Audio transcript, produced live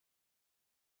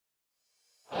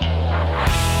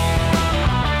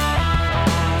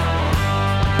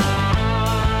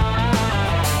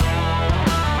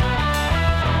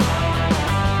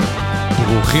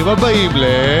ברוכים הבאים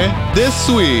ל-The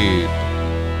Sweep.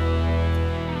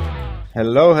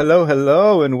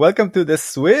 Hello, and welcome to The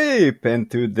Sweep. And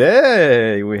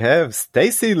today we have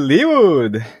Stacey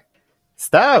Leawood.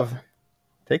 Stav,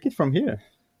 take it from here.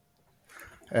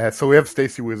 So we have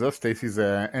Stacey with us. Stacey's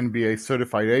an NBA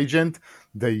certified agent,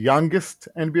 the youngest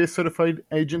NBA certified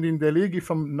agent in the league, if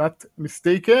I'm not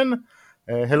mistaken.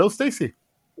 Hello, Stacey.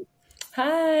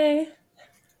 Hi.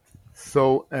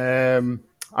 So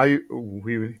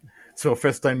it's our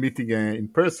first time meeting in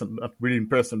person, not really in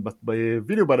person, but by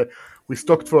video. But we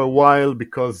talked for a while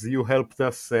because you helped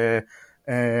us do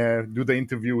the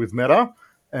interview with Meta.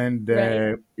 And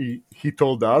Right. he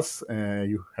told us,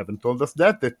 you haven't told us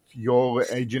that your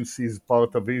agency is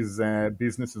part of his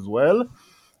business as well.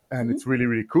 And It's really,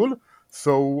 really cool.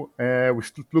 So we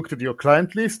looked at your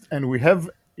client list, and we have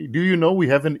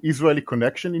an Israeli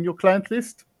connection in your client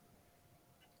list?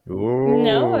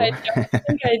 No, I don't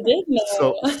think I did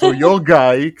know. So your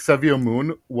guy, Xavier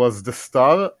Moon, was the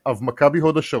star of Maccabi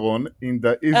Hod HaSharon in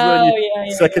the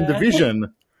Israeli second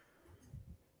division.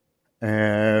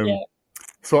 Yeah.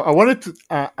 So I wanted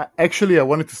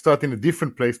to start in a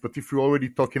different place, but if you're already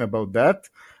talking about that,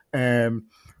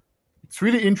 it's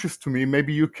really interesting to me.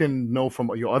 Maybe you can know from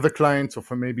your other clients or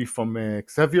from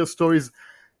Xavier's stories.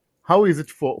 How is it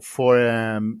for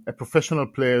a professional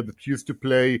player that used to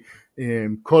play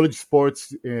college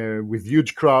sports with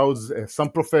huge crowds, some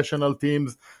professional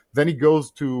teams, then he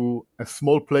goes to a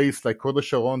small place like Hod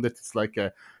HaSharon that it's like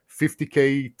a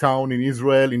 50K town in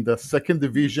Israel in the second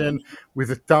division with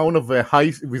a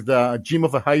gym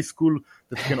of a high school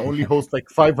that can only host like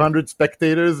 500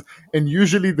 spectators, and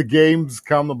usually the games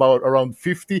come about around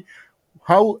 50.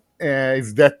 How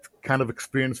is that kind of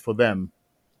experience for them?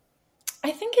 I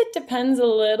think it depends a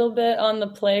little bit on the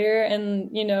player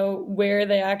and, where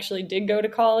they actually did go to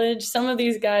college. Some of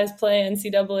these guys play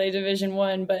NCAA Division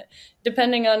I, but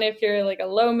depending on if you're like a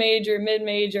low major, mid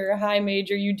major, or high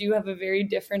major, you do have a very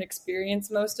different experience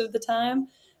most of the time.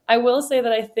 I will say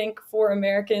that I think for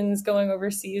Americans going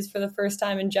overseas for the first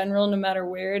time in general, no matter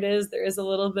where it is, there is a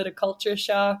little bit of culture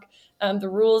shock. The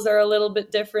rules are a little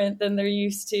bit different than they're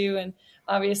used to, and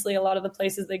obviously, a lot of the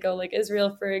places they go, like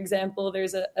Israel, for example,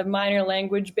 there's a minor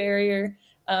language barrier.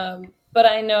 But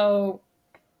I know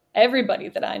everybody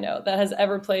that I know that has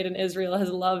ever played in Israel has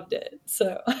loved it.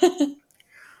 So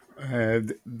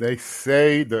they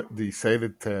say that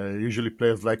usually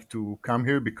players like to come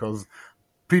here because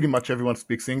pretty much everyone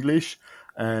speaks English,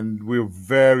 and we're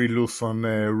very loose on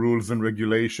rules and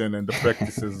regulation, and the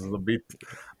practice is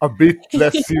a bit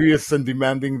less serious and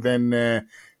demanding than.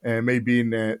 Maybe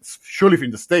surely in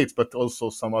the States, but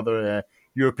also some other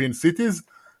European cities.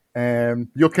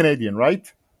 You're Canadian,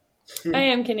 right? I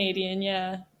am Canadian,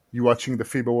 yeah. You watching the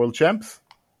FIBA World Champs?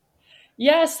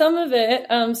 Yeah, some of it.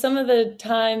 Some of the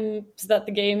times that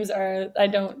the games are, I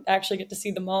don't actually get to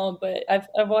see them all, but I've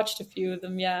watched a few of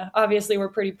them, yeah. Obviously, we're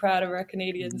pretty proud of our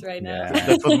Canadians right now. Yeah.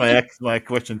 That was my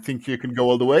question. Think you can go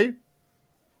all the way?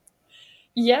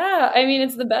 Yeah, I mean,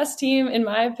 it's the best team, in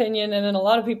my opinion, and in a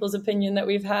lot of people's opinion, that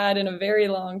we've had in a very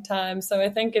long time. So I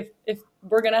think if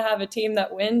we're going to have a team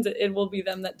that wins, it will be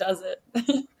them that does it.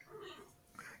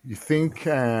 You think?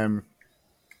 I'm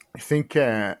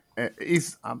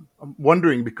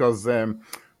wondering because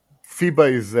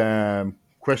FIBA is a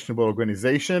questionable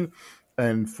organization,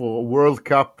 and for World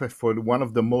Cup, for one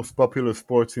of the most popular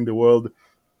sports in the world.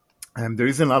 There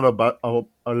isn't a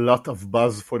lot of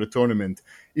buzz for the tournament.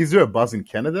 Is there a buzz in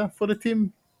Canada for the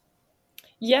team?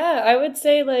 Yeah, I would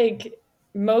say with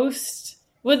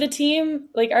the team,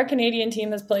 like our Canadian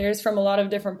team has players from a lot of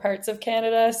different parts of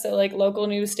Canada. So like local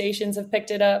news stations have picked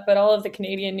it up, but all of the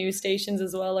Canadian news stations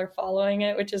as well are following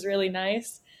it, which is really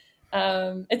nice.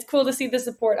 It's cool to see the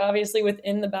support, obviously,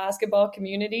 within the basketball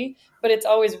community, but it's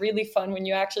always really fun when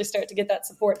you actually start to get that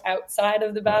support outside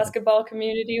of the basketball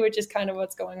community, which is kind of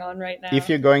what's going on right now. If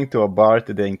you're going to a bar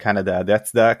today in Canada,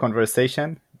 that's the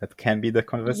conversation? That can be the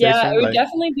conversation? Yeah, it would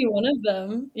definitely be one of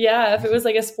them. Yeah, if it was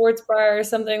like a sports bar or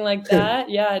something like that,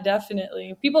 yeah,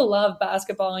 definitely. People love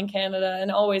basketball in Canada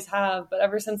and always have, but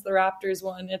ever since the Raptors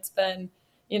won, it's been,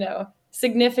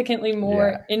 significantly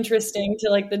more interesting to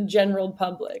like the general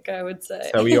public, I would say.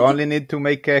 So you only need to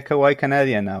make Kawhi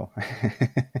Canadian now.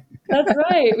 That's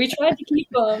right. We tried to keep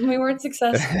him. We weren't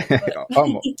successful.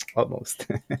 Almost.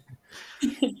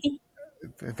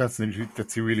 That's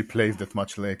he really plays that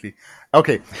much lately.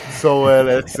 Okay, so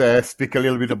let's speak a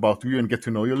little bit about you and get to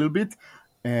know you a little bit.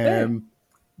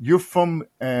 You're from,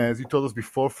 as you told us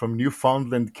before, from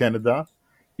Newfoundland, Canada.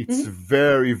 It's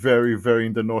very, very, very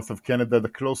in the north of Canada, the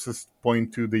closest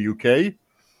point to the UK.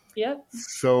 Yep.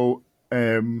 So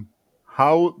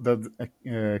how does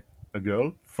a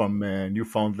girl from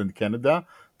Newfoundland, Canada,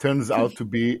 turns out to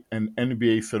be an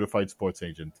NBA certified sports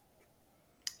agent?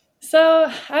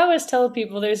 So I always tell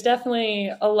people there's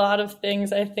definitely a lot of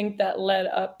things I think that led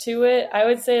up to it. I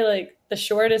would say like the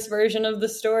shortest version of the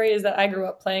story is that I grew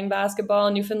up playing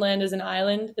basketball. Newfoundland is an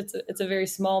island. It's a very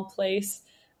small place.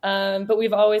 But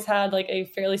we've always had like a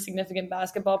fairly significant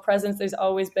basketball presence. There's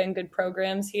always been good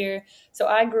programs here. So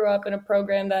I grew up in a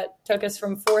program that took us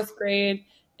from fourth grade,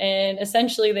 and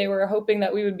essentially they were hoping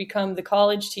that we would become the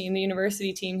college team, the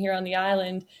university team here on the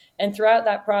island. And throughout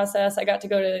that process, I got to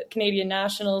go to Canadian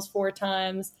Nationals 4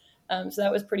 times. So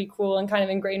that was pretty cool, and kind of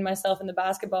ingrained myself in the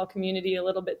basketball community a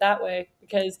little bit that way,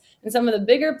 because in some of the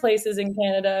bigger places in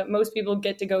Canada, most people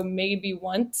get to go maybe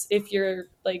once if you're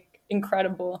like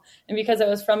incredible. And because I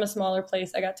was from a smaller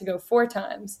place, I got to go 4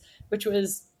 times, which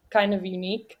was kind of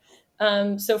unique.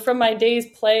 So from my days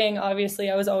playing, obviously,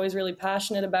 I was always really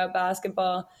passionate about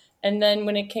basketball. And then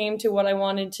when it came to what I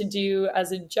wanted to do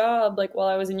as a job, like while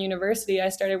I was in university, I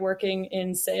started working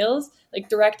in sales, like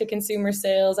direct to consumer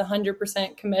sales,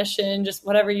 100% commission, just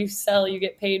whatever you sell, you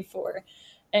get paid for.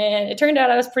 And it turned out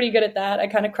I was pretty good at that. I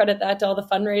kind of credit that to all the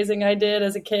fundraising I did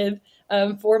as a kid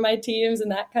for my teams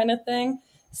and that kind of thing.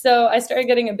 So I started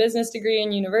getting a business degree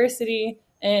in university,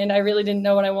 and I really didn't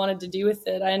know what I wanted to do with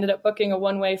it. I ended up booking a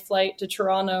one-way flight to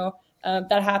Toronto.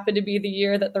 That happened to be the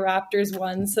year that the Raptors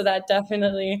won. So that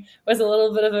definitely was a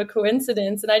little bit of a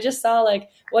coincidence. And I just saw like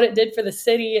what it did for the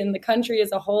city and the country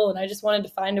as a whole. And I just wanted to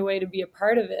find a way to be a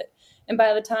part of it. And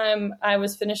by the time I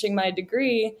was finishing my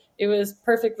degree, it was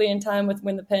perfectly in time with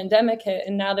when the pandemic hit.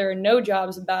 And now there are no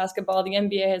jobs in basketball. The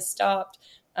NBA has stopped.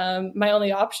 My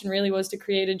only option really was to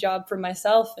create a job for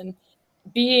myself. And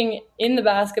being in the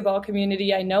basketball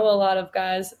community, I know a lot of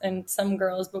guys and some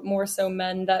girls, but more so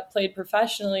men that played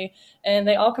professionally, and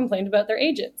they all complained about their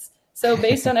agents. So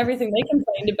based on everything they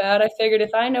complained about, I figured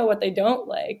if I know what they don't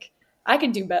like, I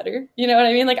could do better. You know what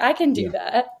I mean? Like I can do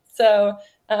that. So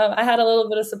I had a little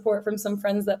bit of support from some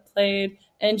friends that played,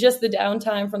 and just the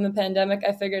downtime from the pandemic,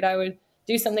 I figured I would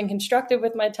do something constructive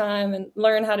with my time and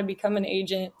learn how to become an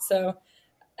agent. So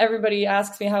everybody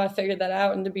asks me how I figured that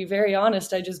out. And to be very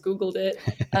honest, I just Googled it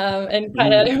and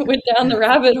kind of went down the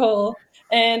rabbit hole.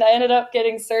 And I ended up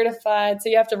getting certified. So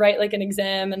you have to write like an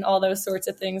exam and all those sorts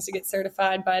of things to get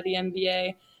certified by the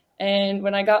NBA. And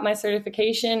when I got my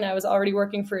certification, I was already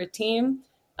working for a team.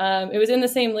 It was in the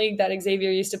same league that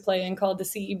Xavier used to play in, called the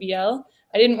CEBL.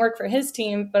 I didn't work for his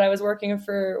team, but I was working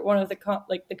for one of the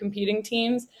competing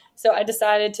teams. So I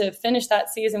decided to finish that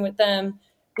season with them.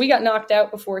 We got knocked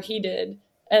out before he did.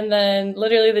 And then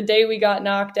literally the day we got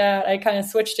knocked out, I kind of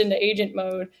switched into agent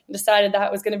mode and decided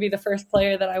that was going to be the first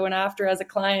player that I went after as a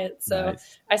client. So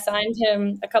nice. I signed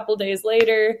him a couple days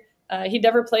later. He'd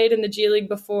never played in the G League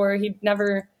before. I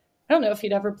don't know if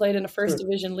he'd ever played in a first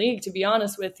division league, to be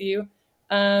honest with you.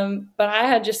 But I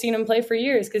had just seen him play for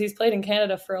years because he's played in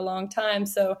Canada for a long time.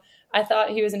 So I thought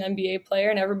he was an NBA player,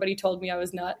 and everybody told me I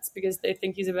was nuts because they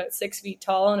think he's about 6 feet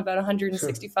tall and about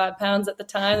 165 pounds at the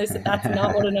time. They said that's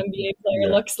not what an NBA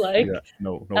player looks like. Yeah.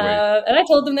 No way. And I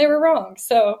told them they were wrong.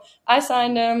 So I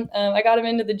signed him. I got him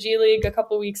into the G League a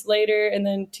couple weeks later, and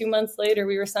then 2 months later,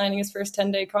 we were signing his first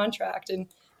 10-day contract, and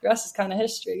the rest is kind of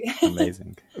history.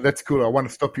 Amazing. That's cool. I want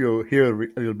to stop you here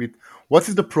a little bit. What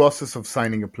is the process of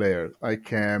signing a player? Like,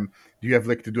 do you have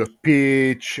like to do a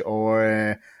pitch,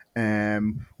 or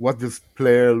what does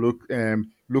player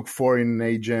look for in an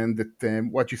agent? That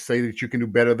what you say that you can do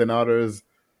better than others?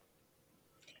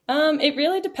 It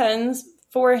really depends.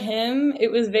 For him, it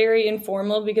was very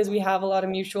informal because we have a lot of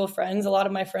mutual friends. A lot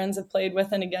of my friends have played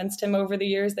with and against him over the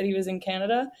years that he was in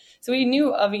Canada. So we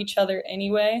knew of each other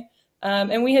anyway.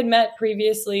 And we had met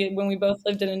previously when we both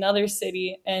lived in another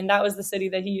city, and that was the city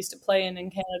that he used to play in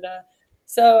Canada.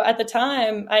 So at the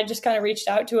time, I just kind of reached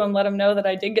out to him, let him know that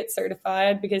I did get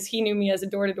certified because he knew me as a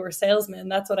door-to-door salesman.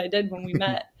 That's what I did when we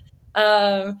met.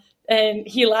 And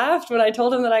he laughed when I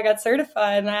told him that I got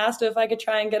certified, and I asked him if I could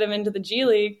try and get him into the G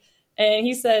League. And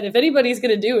he said, if anybody's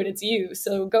going to do it, it's you.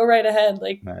 So go right ahead,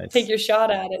 Take your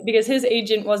shot at it, because his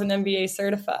agent wasn't NBA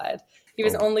certified. He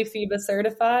was only FIBA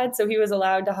certified, so he was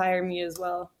allowed to hire me as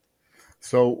well.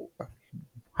 So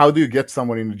how do you get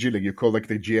someone in the G League? You call like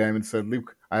the GM and said,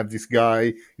 look, I have this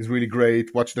guy. He's really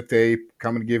great. Watch the tape.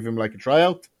 Come and give him like a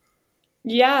tryout.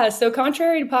 Yeah. So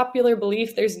contrary to popular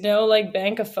belief, there's no like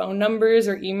bank of phone numbers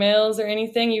or emails or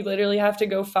anything. You literally have to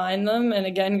go find them. And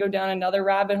again, go down another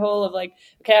rabbit hole of like,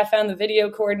 okay, I found the video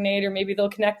coordinator. Maybe they'll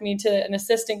connect me to an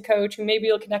assistant coach. Maybe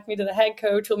he'll connect me to the head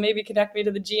coach. Who'll maybe connect me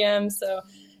to the GM. So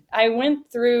I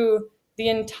went through the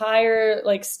entire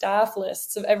like staff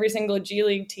lists of every single G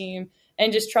League team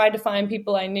and just tried to find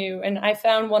people I knew. And I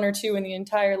found one or two in the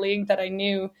entire league that I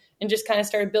knew and just kind of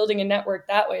started building a network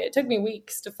that way. It took me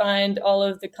weeks to find all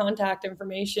of the contact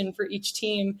information for each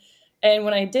team. And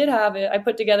when I did have it, I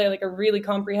put together like a really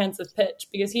comprehensive pitch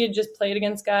because he had just played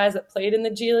against guys that played in the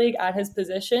G League at his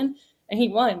position, and he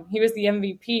won. He was the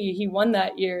MVP. He won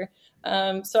that year.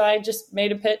 So I just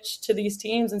made a pitch to these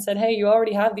teams and said, hey, you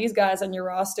already have these guys on your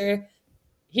roster.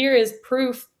 Here is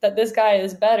proof that this guy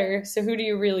is better. So who do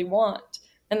you really want?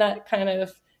 And that kind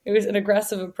of, it was an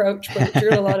aggressive approach, but it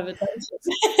drew a lot of attention.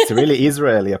 It's a really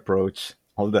Israeli approach.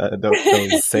 All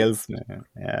those salesmen.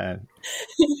 Yeah.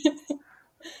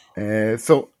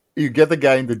 So you get the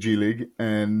guy in the G League,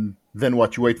 and then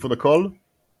what? You wait for the call?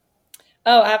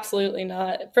 Oh, absolutely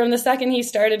not. From the second he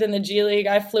started in the G League,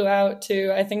 I flew out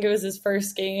to, I think it was his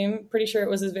first game. Pretty sure it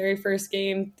was his very first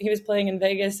game. He was playing in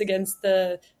Vegas against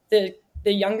the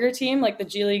younger team, like the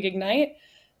G League Ignite.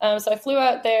 So I flew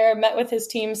out there, met with his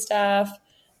team staff,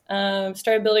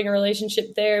 started building a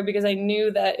relationship there because I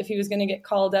knew that if he was going to get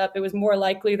called up, it was more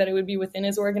likely that it would be within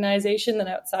his organization than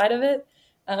outside of it.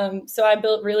 So I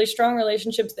built really strong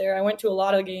relationships there. I went to a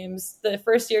lot of games. The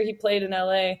first year he played in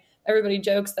LA, everybody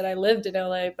jokes that I lived in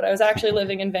LA, but I was actually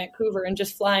living in Vancouver and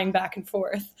just flying back and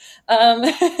forth.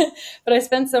 But I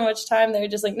spent so much time there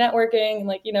just like networking and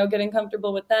like, getting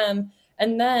comfortable with them.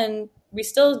 And then we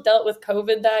still dealt with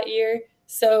COVID that year.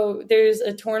 So there's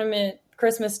a tournament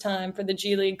Christmas time for the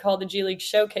G League called the G League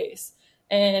Showcase.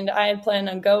 And I had planned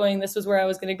on going. This was where I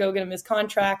was going to go get him his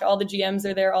contract. All the GMs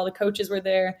are there. All the coaches were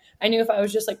there. I knew if I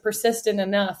was just like persistent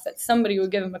enough that somebody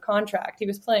would give him a contract. He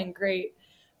was playing great.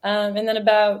 And then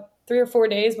about 3 or 4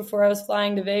 days before I was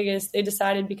flying to Vegas, they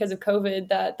decided because of COVID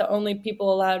that the only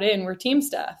people allowed in were team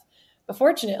staff. But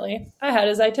fortunately, I had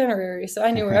his itinerary, so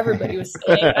I knew where everybody was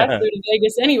staying. I flew to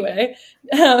Vegas anyway,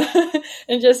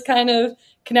 and just kind of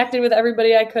connected with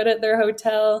everybody I could at their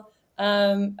hotel.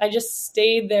 I just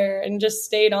stayed there and just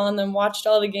stayed on them, watched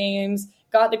all the games,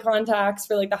 got the contacts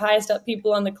for like the highest up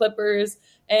people on the Clippers,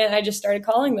 and I just started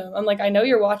calling them. I'm like, I know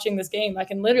you're watching this game. I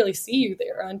can literally see you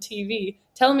there on TV.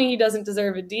 Tell me he doesn't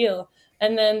deserve a deal.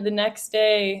 And then the next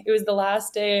day, it was the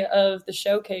last day of the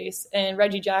showcase, and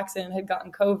Reggie Jackson had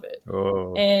gotten COVID.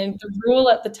 Oh. And the rule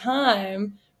at the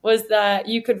time was that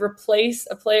you could replace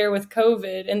a player with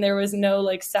COVID, and there was no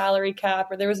like salary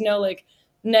cap, or there was no like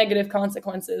negative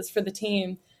consequences for the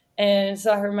team. And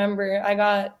so I remember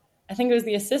I think it was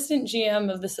the assistant GM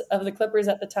of the Clippers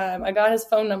at the time. I got his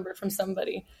phone number from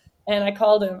somebody, and I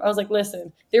called him. I was like,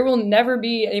 listen, there will never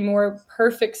be a more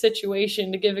perfect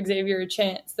situation to give Xavier a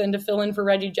chance than to fill in for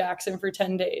Reggie Jackson for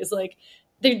 10 days. Like,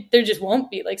 there just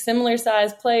won't be. Like, similar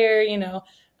size player,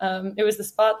 it was the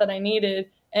spot that I needed.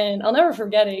 And I'll never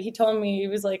forget it. He told me, he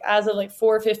was like, as of like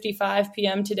 4:55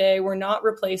 p.m. today, we're not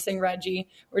replacing Reggie.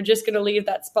 We're just going to leave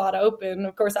that spot open.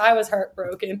 Of course, I was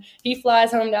heartbroken. He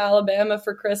flies home to Alabama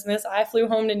for Christmas. I flew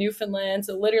home to Newfoundland,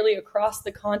 so literally across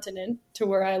the continent to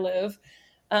where I live.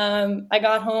 I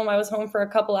got home. I was home for a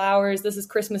couple hours. This is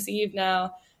Christmas Eve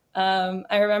now.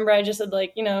 I remember I just had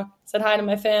said hi to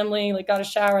my family, like got a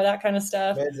shower, that kind of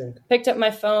stuff. Amazing. Picked up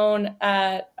my phone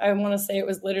at, I want to say it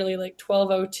was literally like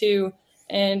 12:02.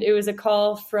 And it was a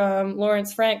call from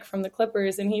Lawrence Frank from the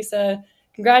Clippers. And he said,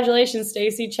 congratulations,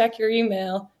 Stacey, check your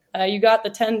email. You got the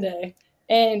 10-day.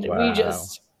 And we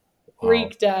just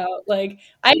freaked out. Like,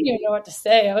 I didn't even know what to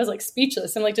say. I was like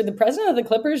speechless. I'm like, did the president of the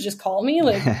Clippers just call me?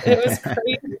 Like, it was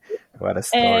crazy. What a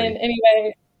story. And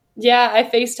anyway, yeah, I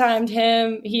FaceTimed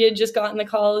him. He had just gotten the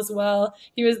call as well.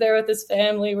 He was there with his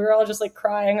family. We were all just like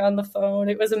crying on the phone.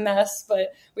 It was a mess,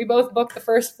 but we both booked the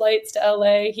first flights to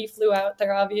LA. He flew out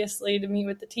there, obviously, to meet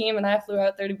with the team, and I flew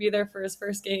out there to be there for his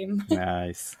first game.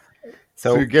 Nice.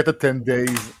 So you get the 10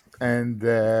 days and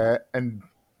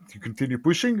you continue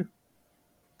pushing?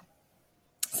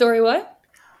 Sorry, what?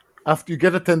 After you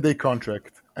get a 10-day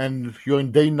contract and you're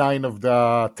in day 9 of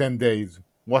the 10 days,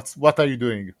 what are you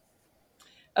doing?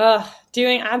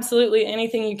 Doing absolutely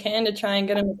anything you can to try and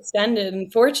get him extended.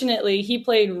 Unfortunately, he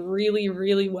played really,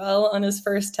 really well on his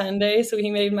first 10 days, so he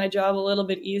made my job a little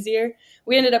bit easier.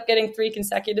 We ended up getting 3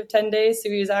 consecutive 10 days, so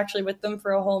he was actually with them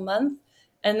for a whole month.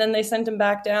 And then they sent him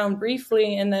back down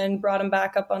briefly and then brought him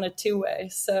back up on a 2-way.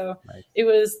 So It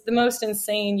was the most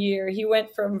insane year. He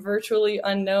went from virtually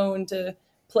unknown to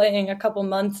playing a couple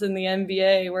months in the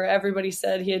NBA where everybody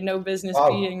said he had no business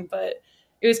being, but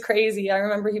it was crazy. I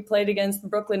remember he played against the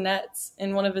Brooklyn Nets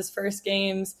in one of his first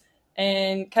games,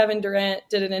 and Kevin Durant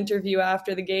did an interview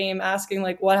after the game asking,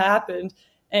 like, what happened?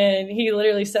 And he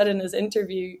literally said in his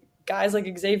interview, guys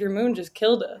like Xavier Moon just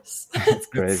killed us. That's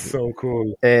crazy. It's so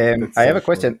cool. I have a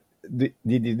question. Did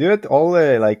you do it all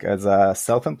like as a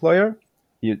self-employer?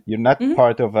 you're not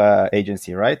part of an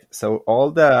agency, right? So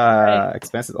all the Right.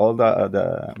 expenses, all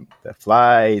the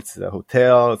flights, the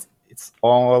hotels, it's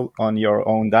all on your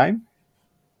own dime.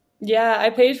 Yeah, I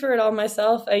paid for it all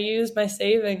myself. I used my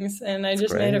savings and I It's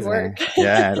just made it crazy. work.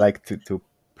 Yeah, like to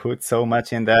put so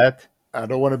much in that. I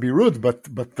don't want to be rude,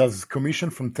 but does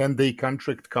commission from 10-day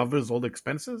contract covers all the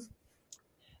expenses?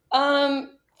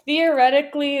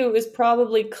 Theoretically, it was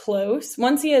probably close.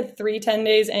 Once he had 3 10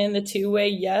 days and the two-way,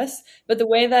 yes. But the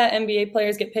way that NBA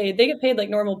players get paid, they get paid like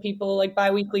normal people, like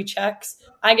biweekly checks.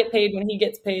 I get paid when he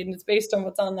gets paid, and it's based on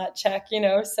what's on that check, you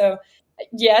know? So,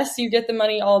 yes, you get the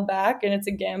money all back, and it's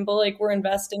a gamble. Like, we're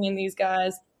investing in these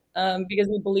guys because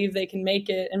we believe they can make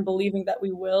it and believing that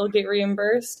we will get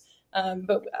reimbursed.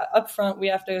 But up front, we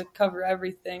have to cover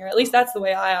everything, or at least that's the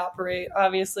way I operate.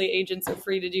 Obviously, agents are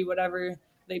free to do whatever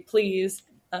they please,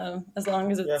 as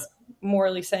long as it's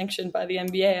morally sanctioned by the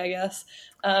NBA, I guess.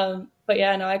 But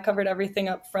yeah, no, I covered everything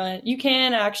up front. You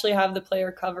can actually have the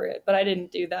player cover it, but I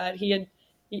didn't do that.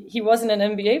 He wasn't an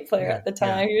NBA player at the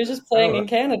time. He was just playing in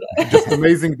Canada. Just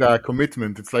amazing, the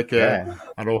commitment. It's like Yeah.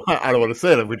 I don't want to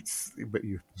say it, but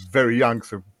you're very young,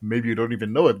 so maybe you don't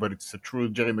even know it, but it's a true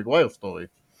Jerry Maguire story.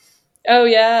 Oh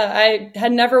yeah, I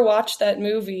had never watched that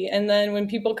movie, and then when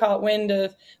people caught wind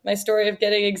of my story of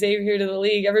getting Xavier to the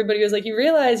league, everybody was like, "You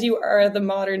realize you are the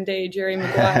modern day Jerry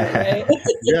Maguire, right?"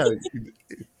 Yeah,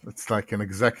 it's like an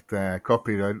exact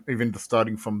copy. Even the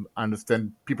starting from, I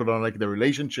understand people don't like the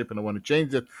relationship and I want to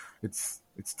change it. It's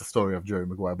the story of Jerry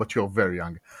Maguire, but you're very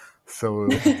young, so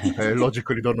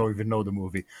logically don't even know the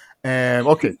movie.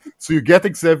 Okay, so you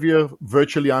get Xavier,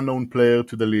 virtually unknown player,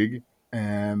 to the league,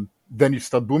 and then you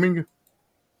start booming.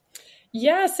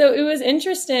 Yeah, so it was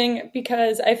interesting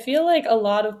because I feel like a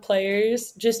lot of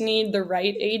players just need the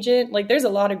right agent. Like, there's a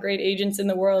lot of great agents in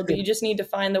the world, but you just need to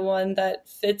find the one that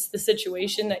fits the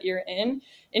situation that you're in.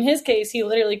 In his case, he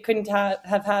literally couldn't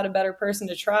have had a better person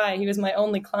to try. He was my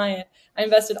only client. I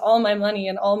invested all my money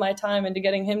and all my time into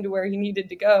getting him to where he needed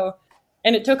to go,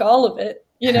 and it took all of it.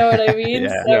 You know what I mean?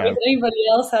 Yeah. So if anybody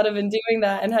else had been doing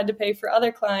that and had to pay for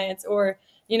other clients or,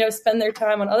 you know, spend their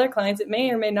time on other clients, it may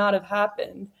or may not have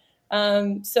happened.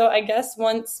 So I guess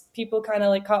once people kind of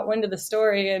like caught wind of the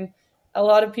story, and a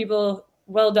lot of people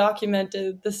well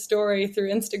documented the story through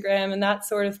Instagram and that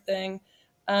sort of thing,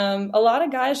 a lot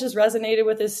of guys just resonated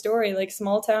with his story, like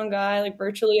small town guy, like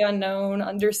virtually unknown,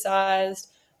 undersized,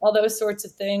 all those sorts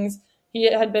of things. He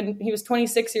was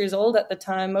 26 years old at the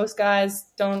time. Most guys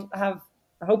don't have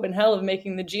a hope in hell of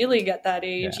making the G League at that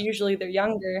age. Yeah. Usually they're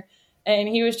younger. And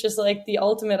he was just like the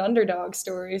ultimate underdog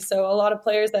story. So a lot of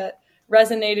players that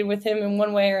resonated with him in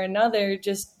one way or another,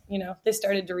 just, you know, they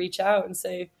started to reach out and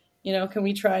say, you know, can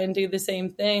we try and do the same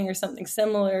thing or something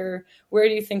similar? Where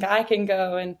do you think I can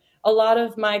go? And a lot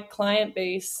of my client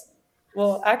base,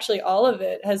 well, actually all of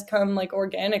it has come like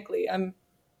organically.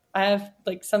 I have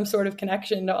like some sort of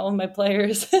connection to all of my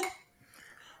players.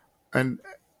 And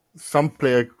some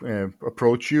player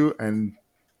approach you, and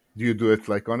do you do it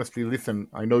like, honestly, listen,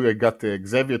 I know you got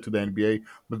Xavier to the NBA,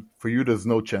 but for you, there's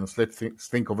no chance. Let's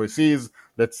think overseas.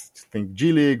 Let's think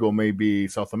G League or maybe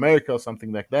South America or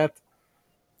something like that.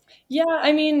 Yeah,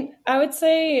 I mean, I would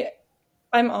say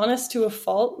I'm honest to a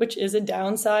fault, which is a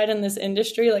downside in this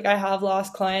industry. Like, I have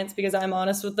lost clients because I'm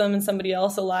honest with them and somebody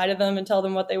else will lie to them and tell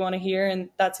them what they want to hear, and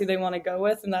that's who they want to go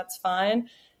with, and that's fine.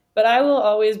 But I will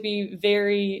always be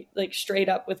very like straight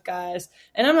up with guys.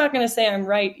 And I'm not going to say I'm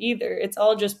right either. It's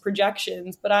all just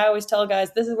projections. But I always tell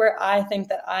guys, this is where I think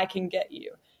that I can get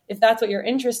you. If that's what you're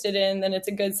interested in, then it's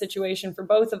a good situation for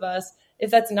both of us.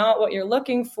 If that's not what you're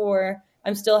looking for,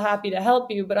 I'm still happy to help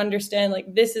you, but understand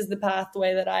like this is the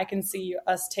pathway that I can see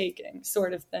us taking,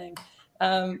 sort of thing.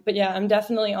 But yeah, I'm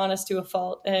definitely honest to a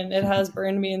fault. And it has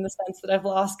burned me in the sense that I've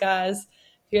lost guys,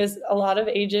 because a lot of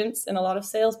agents and a lot of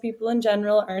salespeople in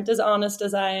general aren't as honest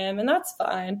as I am, and that's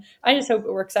fine. I just hope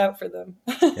it works out for them.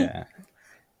 Yeah.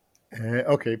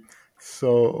 Okay,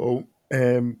 so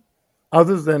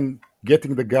other than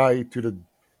getting the guy to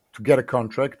get a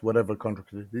contract, whatever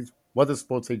contract it is, what a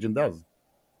sports agent does?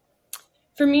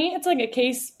 For me, it's like a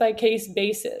case-by-case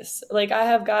basis. Like, I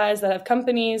have guys that have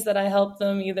companies that I help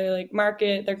them either like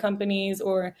market their companies,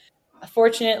 or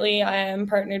fortunately, I am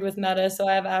partnered with Meta, so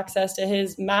I have access to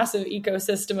his massive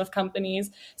ecosystem of companies.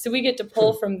 So we get to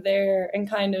pull from there and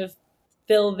kind of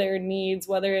fill their needs,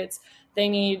 whether it's they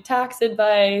need tax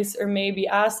advice or maybe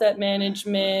asset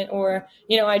management, or,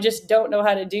 you know, I just don't know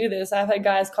how to do this. I've had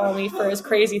guys call me for as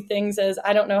crazy things as,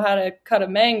 I don't know how to cut a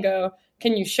mango.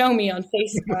 Can you show me on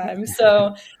FaceTime?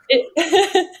 So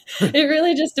it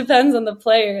really just depends on the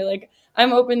player. Like,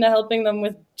 I'm open to helping them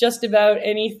with just about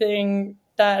anything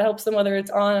that helps them, whether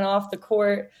it's on and off the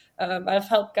court. I've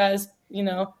helped guys,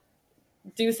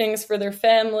 do things for their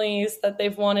families that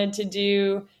they've wanted to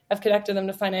do. I've connected them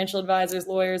to financial advisors,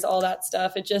 lawyers, all that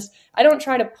stuff. I don't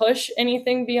try to push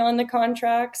anything beyond the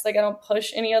contracts. Like I don't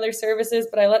push any other services,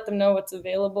 but I let them know what's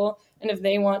available. And if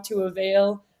they want to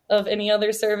avail of any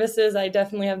other services, I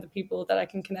definitely have the people that I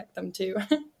can connect them to.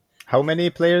 How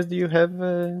many players do you have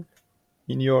in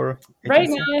your agency? Right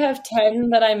now I have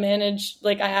 10 that I manage.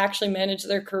 Like I actually manage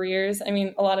their careers. I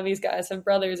mean, a lot of these guys have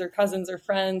brothers or cousins or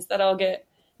friends that I'll get,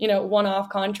 one-off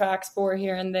contracts for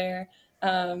here and there.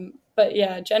 But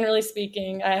yeah, generally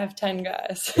speaking, I have 10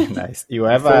 guys. Nice. Do you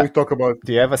have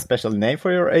a special name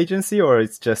for your agency, or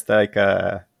it's just like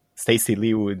Stacey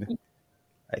Leawood?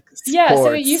 Like yeah, sports,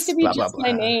 so it used to be blah, just blah,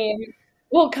 my blah. name.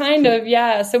 Well, kind of,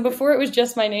 yeah. So before it was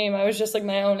just my name, I was just like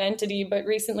my own entity. But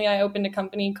recently I opened a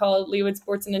company called Liwood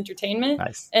Sports and Entertainment.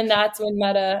 Nice. And that's when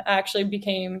Meta actually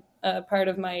became part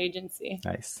of my agency.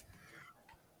 Nice.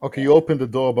 Okay, you opened the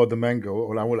door about the mango.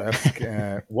 Well, I will ask,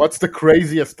 what's the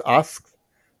craziest ask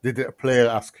did a player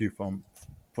ask you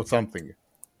for something?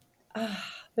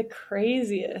 The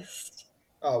craziest.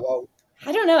 Oh, wow.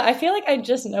 I don't know. I feel like I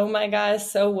just know my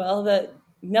guys so well that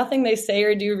nothing they say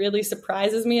or do really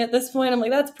surprises me at this point. I'm like,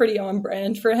 that's pretty on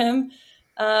brand for him.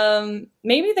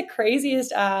 Maybe the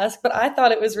craziest ask, but I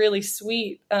thought it was really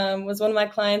sweet, was one of my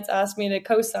clients asked me to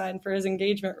co-sign for his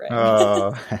engagement ring.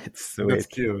 Oh, it's sweet.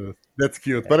 That's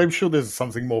cute. But I'm sure there's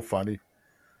something more funny.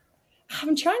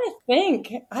 I'm trying to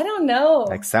think. I don't know.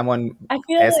 Like someone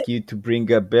ask you to bring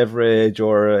a beverage,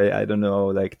 or I don't know,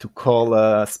 like to call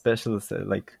a specialist,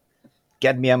 like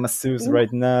get me a masseuse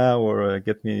right now, or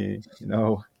get me,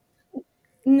 No,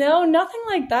 nothing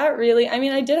like that really. I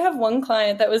mean, I did have one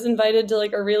client that was invited to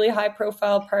like a really high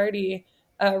profile party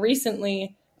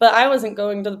recently, but I wasn't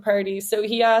going to the party. So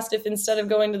he asked if instead of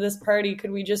going to this party,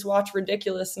 could we just watch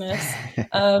Ridiculousness?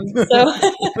 So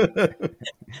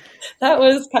that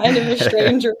was kind of a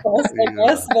strange request, I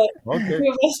guess. But two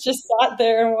of us just sat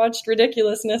there and watched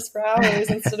Ridiculousness for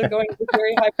hours instead of going to a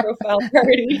very high profile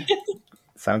party.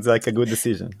 Sounds like a good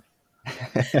decision.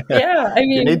 Yeah, I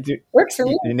mean, works for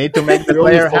me. You need to make the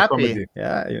player happy.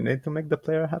 Yeah, you need to make the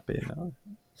player happy.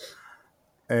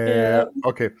 Yeah.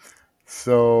 Okay,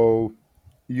 so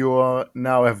you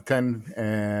now have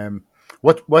 10.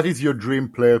 What is your dream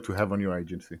player to have on your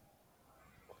agency?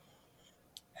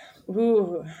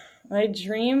 Ooh, my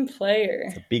dream player.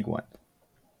 It's a big one.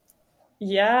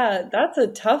 Yeah, that's a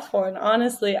tough one,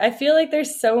 honestly. I feel like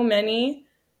there's so many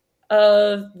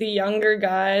of the younger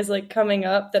guys like coming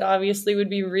up that obviously would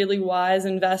be really wise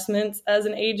investments as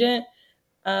an agent.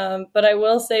 But I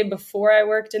will say before I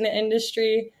worked in the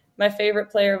industry, my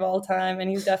favorite player of all time, and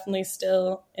he's definitely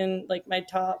still in like my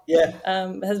top,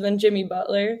 has been Jimmy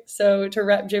Butler. So to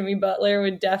rep Jimmy Butler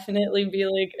would definitely be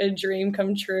like a dream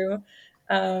come true.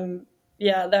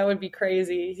 Yeah, that would be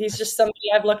crazy. He's just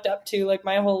somebody I've looked up to like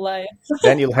my whole life.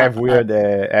 Then you'll have weird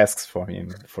asks for him,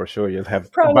 for sure. You'll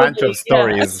have a bunch of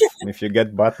stories. If you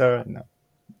get Butler, no.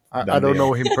 I don't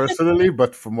know him personally,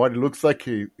 but from what it looks like,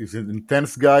 he's an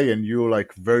intense guy, and you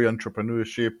like very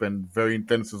entrepreneurship and very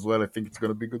intense as well. I think it's going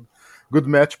to be good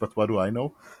match, but what do I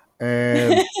know?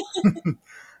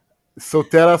 So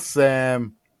tell us a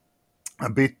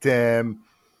bit.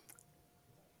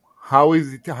 How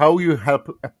you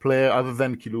help a player other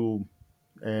than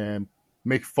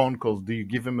make phone calls? Do you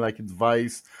give him like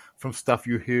advice from stuff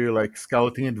you hear, like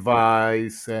scouting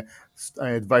advice,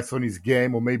 advice on his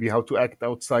game, or maybe how to act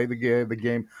outside the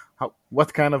game?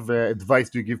 What kind of advice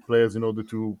do you give players in order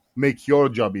to make your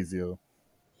job easier?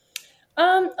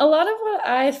 A lot of what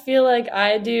I feel like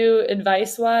I do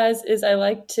advice-wise is I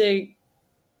like to,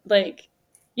 like,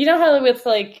 how with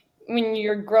like when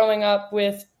you're growing up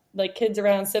with like kids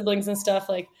around, siblings and stuff,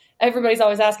 like everybody's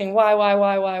always asking why.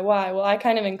 Well, I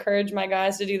kind of encourage my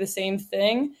guys to do the same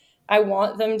thing. I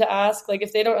want them to ask, like,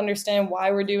 if they don't understand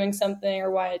why we're doing something or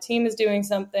why a team is doing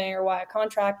something or why a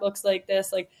contract looks like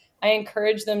this, like I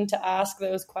encourage them to ask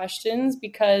those questions,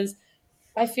 because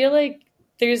I feel like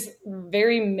there's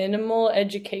very minimal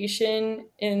education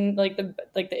in like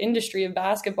the industry of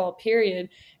basketball, period.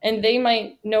 And they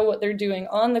might know what they're doing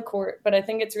on the court, but I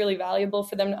think it's really valuable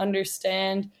for them to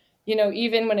understand,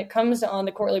 even when it comes to on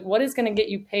the court, like what is going to get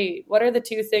you paid? What are the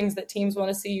 2 things that teams want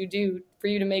to see you do for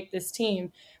you to make this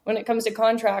team? When it comes to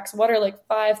contracts, what are like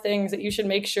 5 things that you should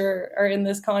make sure are in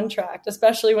this contract,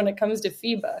 especially when it comes to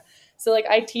FIBA? So like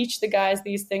I teach the guys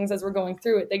these things as we're going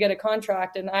through it. They get a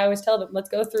contract and I always tell them, let's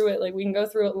go through it. Like we can go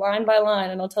through it line by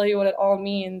line and I'll tell you what it all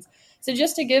means. So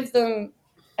just to give them,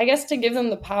 to give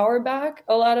them the power back.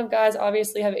 A lot of guys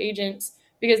obviously have agents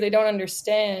because they don't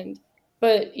understand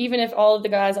But even if all of the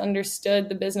guys understood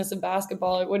the business of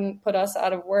basketball, it wouldn't put us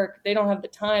out of work. They don't have the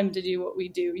time to do what we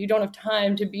do. You don't have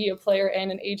time to be a player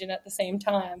and an agent at the same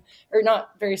time, or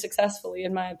not very successfully,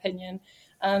 in my opinion.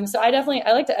 So I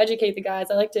like to educate the guys.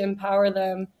 I like to empower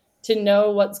them to know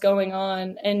what's going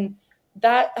on. And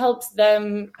that helps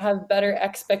them have better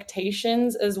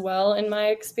expectations as well, in my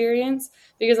experience,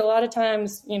 because a lot of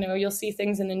times, you'll see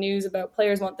things in the news about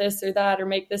players want this or that or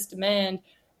make this demand.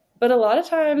 But a lot of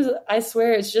times, I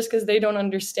swear, it's just because they don't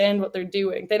understand what they're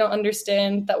doing. They don't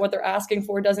understand that what they're asking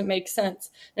for doesn't make sense.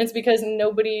 And it's because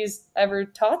nobody's ever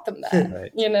taught them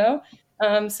that,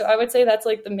 right. So I would say that's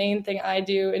like the main thing I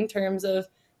do in terms of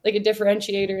like a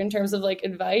differentiator in terms of like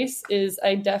advice is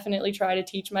I definitely try to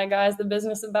teach my guys the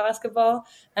business of basketball.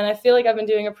 And I feel like I've been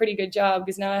doing a pretty good job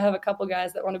because now I have a couple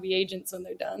guys that want to be agents when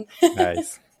they're done.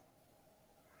 Nice.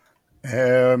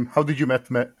 How did you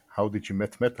met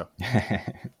Meta?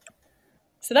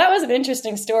 So that was an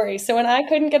interesting story. So when I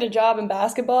couldn't get a job in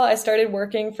basketball, I started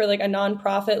working for like a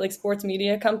nonprofit, like sports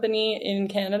media company in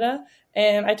Canada.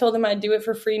 And I told them I'd do it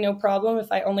for free, no problem,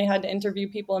 if I only had to interview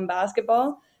people in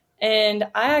basketball. And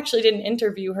I actually didn't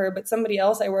interview her, but somebody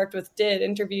else I worked with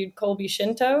interviewed Colby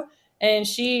Shinto. And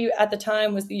she, at the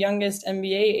time, was the youngest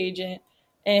NBA agent.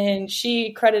 And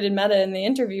she credited Meta in the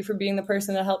interview for being the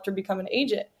person that helped her become an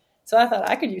agent. So I thought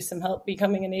I could use some help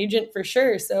becoming an agent for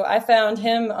sure. So I found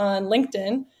him on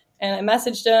LinkedIn and I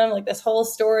messaged him like this whole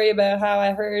story about how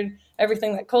I heard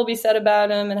everything that Colby said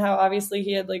about him and how obviously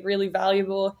he had like really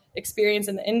valuable experience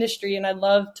in the industry. And I'd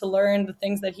love to learn the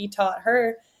things that he taught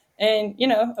her. And,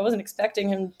 I wasn't expecting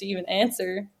him to even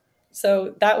answer.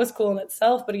 So that was cool in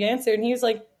itself. But he answered and he was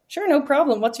like, sure, no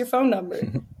problem. What's your phone number?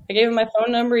 I gave him my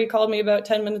phone number. He called me about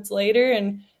 10 minutes later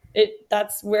and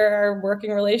that's where our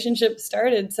working relationship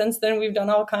started. Since then, we've done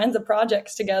all kinds of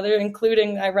projects together,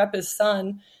 including I rep his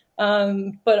son.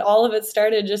 But all of it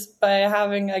started just by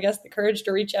having, I guess, the courage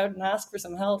to reach out and ask for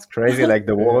some help. It's crazy, like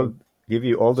the world give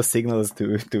you all the signals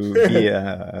to be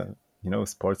a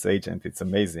sports agent. It's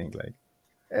amazing. Like,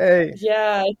 hey,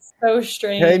 yeah, it's so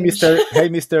strange. Hey,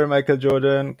 Mr. Michael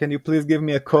Jordan, can you please give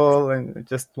me a call? And I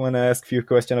just want to ask a few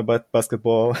questions about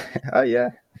basketball. Oh yeah,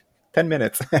 10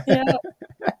 minutes.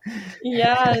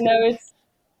 Yeah, no, it's.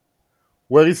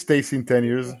 Where is Stacey in 10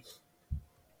 years?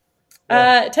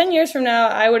 10 years from now,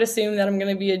 I would assume that I'm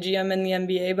going to be a GM in the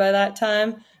NBA by that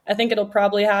time. I think it'll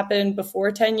probably happen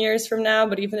before 10 years from now,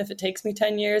 but even if it takes me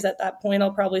 10 years, at that point,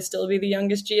 I'll probably still be the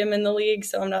youngest GM in the league,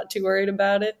 so I'm not too worried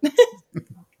about it.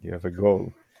 You have a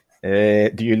goal.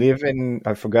 Do you live in,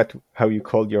 I forgot how you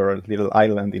called your little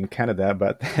island in Canada,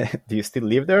 but do you still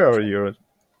live there or you're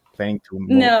planning to move?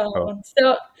 No. Oh.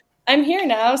 So I'm here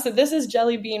now. So this is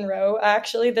Jelly Bean Row.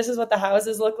 Actually, this is what the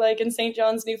houses look like in St.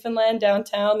 John's, Newfoundland,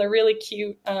 downtown. They're really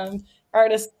cute.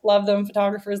 Artists love them.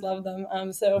 Photographers love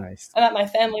them. So nice. I'm at my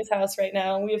family's house right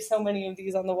now. And we have so many of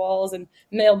these on the walls and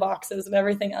mailboxes and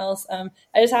everything else. I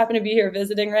just happen to be here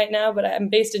visiting right now, but I'm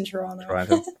based in Toronto.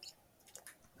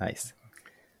 Nice.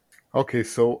 Okay,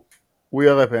 so we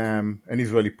are an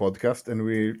Israeli podcast and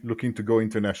we're looking to go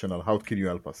international. How can you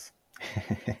help us?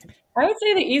 I would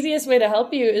say the easiest way to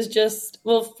help you is just,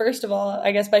 well, first of all,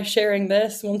 I guess by sharing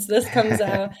this once this comes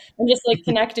out and just like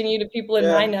connecting you to people in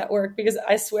my network, because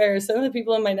I swear some of the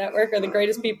people in my network are the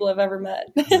greatest people I've ever met.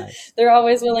 Nice. They're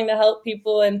always willing to help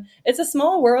people. And it's a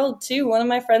small world too. One of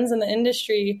my friends in the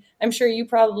industry, I'm sure you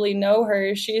probably know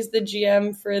her. She's the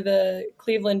GM for the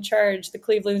Cleveland Charge, the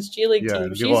Cleveland's G League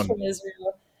team. She's from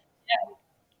Israel. Yeah.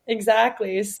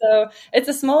 Exactly. So it's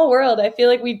a small world. I feel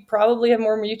like we probably have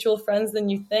more mutual friends than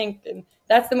you think. And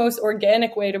that's the most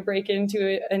organic way to break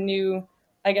into a new,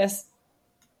 I guess,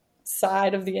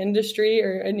 side of the industry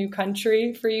or a new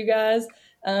country for you guys,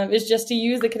 is just to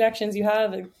use the connections you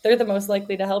have. They're the most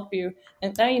likely to help you.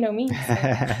 And now you know me. So.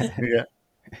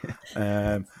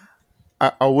 Yeah.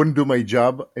 I wouldn't do my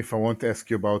job if I want to ask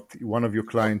you about one of your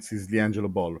clients is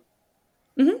LiAngelo Ball.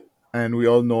 Mm-hmm. And we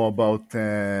all know about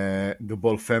the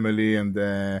Ball family and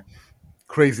the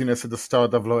craziness at the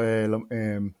start of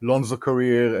Lonzo's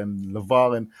career and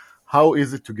LeVar. And how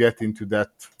is it to get into that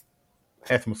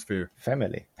atmosphere?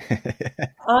 Family.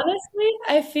 Honestly,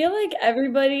 I feel like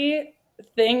everybody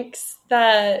thinks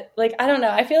that, like, I don't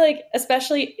know. I feel like,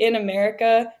 especially in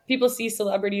America, people see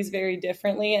celebrities very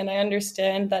differently. And I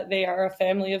understand that they are a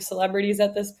family of celebrities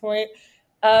at this point.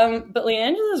 But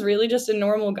LiAngelo is really just a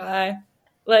normal guy.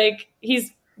 Like,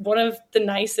 he's one of the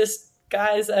nicest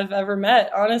guys I've ever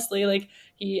met, honestly. Like,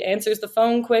 he answers the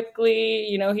phone quickly.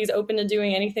 You know, he's open to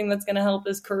doing anything that's going to help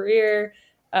his career.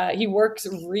 He works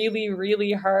really,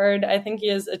 really hard. I think he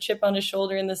has a chip on his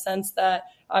shoulder in the sense that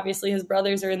obviously his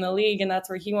brothers are in the league and that's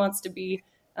where he wants to be.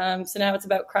 So now it's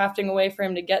about crafting a way for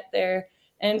him to get there.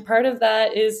 And part of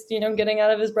that is, getting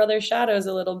out of his brother's shadows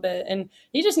a little bit. And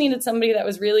he just needed somebody that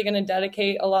was really going to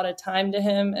dedicate a lot of time to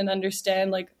him and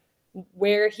understand like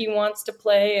where he wants to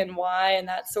play and why and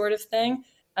that sort of thing.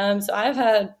 So I've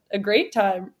had a great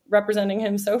time representing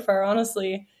him so far,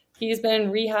 honestly. He's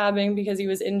been rehabbing because he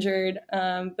was injured,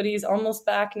 but he's almost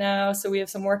back now. So we have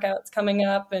some workouts coming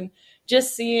up, and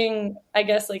just seeing, I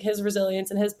guess, like his resilience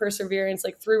and his perseverance,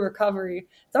 like through recovery,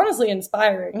 it's honestly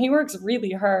inspiring. He works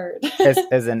really hard.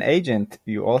 As an agent,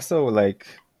 you also like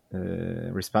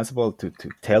responsible to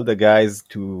tell the guys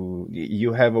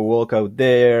you have a workout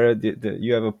there,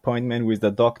 you have appointment with the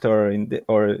doctor,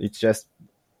 or it's just,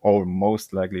 or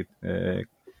most likely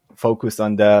focus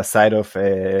on the side of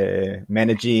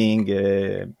managing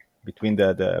between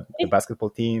the basketball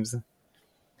teams?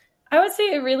 I would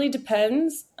say it really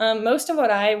depends. Most of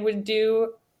what I would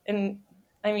do, and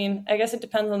I mean, I guess it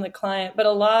depends on the client, but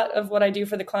a lot of what I do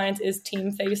for the clients is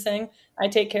team facing. I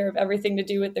take care of everything to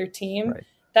do with their team. Right.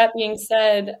 That being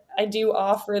said, I do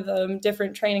offer them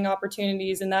different training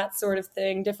opportunities and that sort of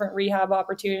thing, different rehab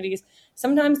opportunities.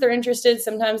 Sometimes they're interested,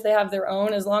 sometimes they have their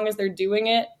own. As long as they're doing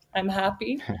it, I'm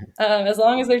happy. As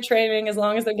long as they're training, as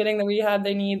long as they're getting the rehab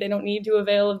they need, they don't need to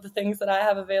avail of the things that I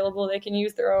have available. They can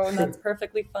use their own. That's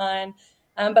perfectly fine.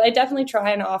 But I definitely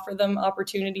try and offer them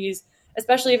opportunities,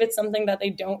 especially if it's something that they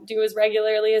don't do as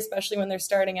regularly, especially when they're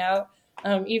starting out.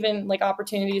 Even like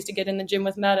opportunities to get in the gym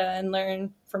with Meta and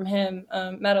learn from him.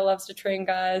 Meta loves to train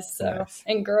guys Nice.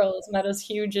 and girls. Meta's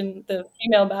huge in the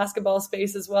female basketball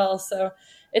space as well. So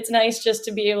it's nice just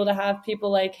to be able to have people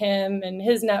like him and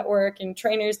his network and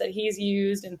trainers that he's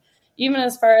used. And even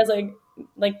as far as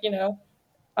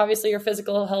obviously your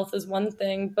physical health is one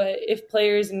thing, but if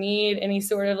players need any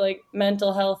sort of like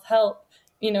mental health help,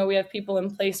 we have people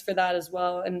in place for that as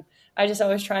well. And I just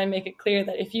always try and make it clear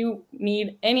that if you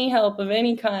need any help of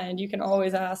any kind, you can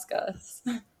always ask us.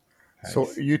 So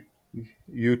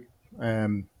you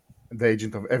the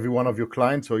agent of every one of your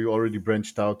clients, or you already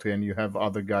branched out and you have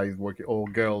other guys working or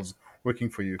girls working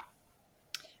for you?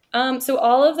 So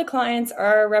all of the clients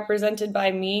are represented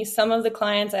by me. Some of the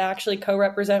clients I actually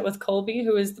co-represent with Colby,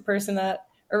 who is the person that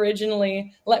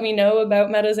originally let me know about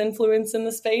Meta's influence in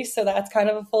the space. So that's kind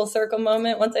of a full circle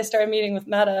moment. Once I started meeting with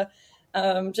Meta,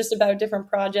 just about different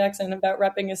projects and about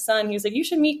repping his son, he was like, you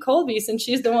should meet Colby since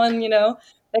she's the one,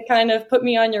 that kind of put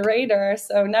me on your radar.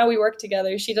 So now we work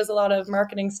together. She does a lot of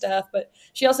marketing stuff, but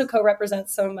she also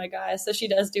co-represents some of my guys. So she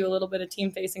does do a little bit of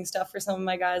team-facing stuff for some of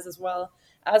my guys as well.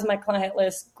 As my client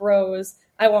list grows,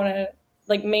 I want to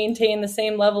maintain the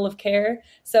same level of care.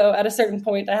 So at a certain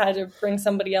point, I had to bring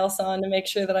somebody else on to make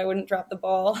sure that I wouldn't drop the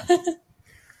ball.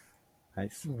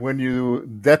 Nice. When you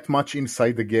that much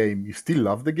inside the game, you still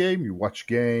love the game? You watch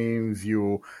games,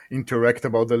 you interact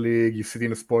about the league, you sit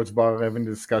in a sports bar having a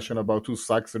discussion about who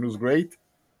sucks and who's great?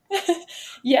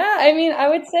 Yeah, I mean, I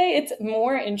would say it's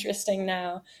more interesting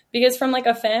now because from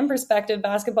a fan perspective,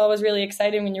 basketball was really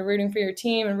exciting when you're rooting for your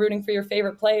team and rooting for your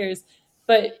favorite players,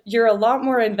 but you're a lot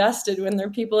more invested when they're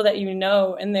people that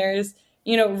and there's,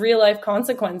 real life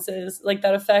consequences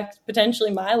that affect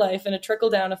potentially my life and a trickle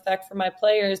down effect for my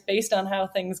players based on how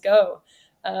things go.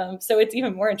 So it's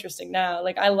even more interesting now.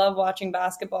 I love watching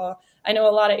basketball. I know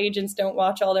a lot of agents don't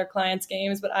watch all their clients'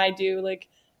 games, but I do.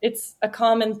 It's a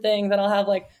common thing that I'll have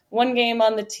one game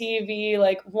on the TV,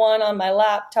 one on my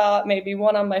laptop, maybe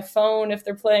one on my phone if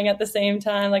they're playing at the same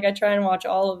time. I try and watch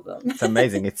all of them. It's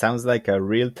amazing. It sounds like a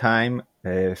real-time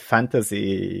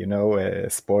fantasy,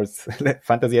 sports,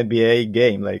 fantasy NBA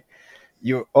game.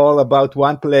 You're all about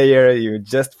one player. You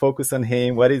just focus on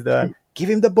him. What is that?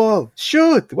 Give him the ball.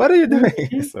 Shoot. What are you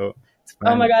doing? So.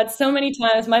 Oh my God, so many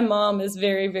times. My mom is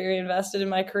very, very invested in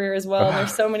my career as well. And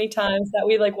there's so many times that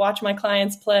we watch my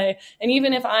clients play. And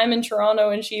even if I'm in Toronto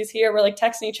and she's here, we're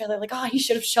texting each other he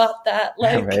should have shot that.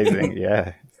 Amazing,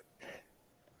 yeah.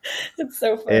 It's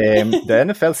so funny. The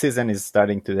NFL season is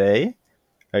starting today.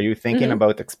 Are you thinking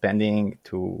about expanding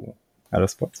to other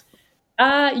sports?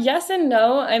 Yes and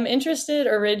no. I'm interested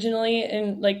originally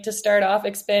in to start off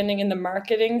expanding in the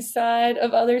marketing side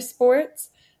of other sports.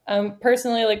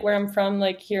 Personally, where I'm from,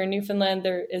 here in Newfoundland,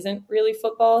 there isn't really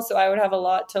football. So I would have a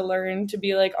lot to learn to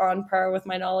be on par with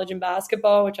my knowledge in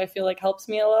basketball, which I feel helps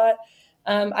me a lot.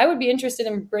 I would be interested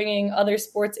in bringing other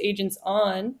sports agents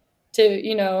on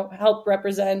to, help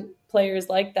represent players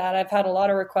like that. I've had a lot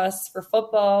of requests for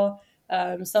football,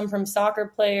 some from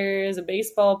soccer players, a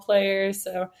baseball player.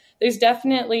 So there's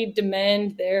definitely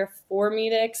demand there for me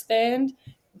to expand.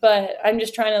 But I'm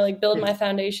just trying to build my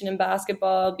foundation in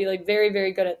basketball, be very,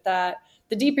 very good at that.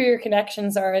 the deeper your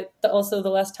connections are, also the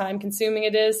less time consuming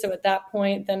it is. So at that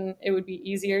point, then it would be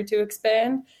easier to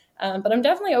expand. But I'm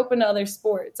definitely open to other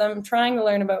sports. I'm trying to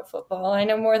learn about football. I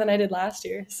know more than I did last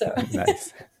year. So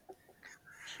Nice.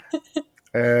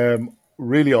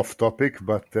 Really off topic,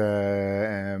 but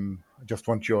I just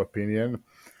want your opinion.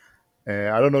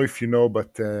 I don't know if you know,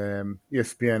 but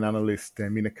ESPN analyst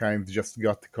Mina Kimes just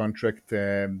got the contract,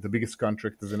 the biggest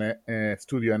contract as a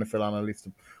studio NFL analyst,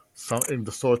 in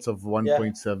the sorts of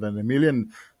 1.7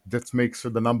 million. That makes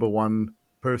her the number one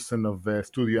person of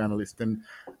studio analyst, and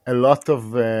a lot of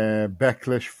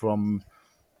backlash from,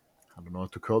 I don't know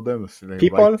what to call them,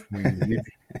 People?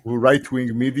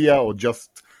 right-wing media, or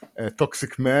just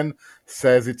toxic men,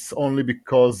 says it's only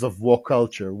because of woke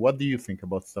culture. What do you think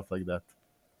about stuff like that?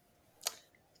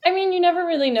 I mean, you never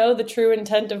really know the true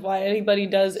intent of why anybody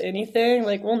does anything.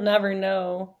 Like, we'll never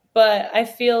know. But I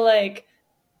feel like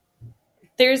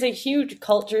there's a huge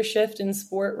culture shift in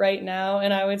sport right now.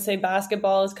 And I would say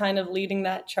basketball is kind of leading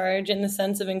that charge in the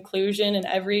sense of inclusion in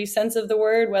every sense of the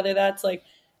word, whether that's like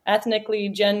ethnically,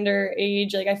 gender,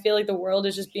 age. Like, I feel like the world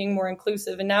is just being more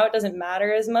inclusive. And now it doesn't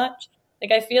matter as much.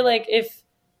 Like, I feel like if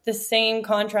the same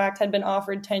contract had been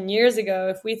offered 10 years ago,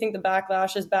 if we think the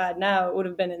backlash is bad now, it would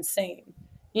have been insane.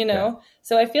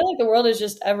 So I feel like the world is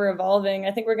just ever evolving.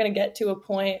 I think we're going to get to a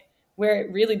point where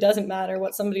it really doesn't matter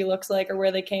what somebody looks like or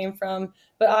where they came from.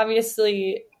 But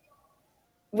obviously,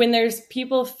 when there's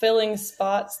people filling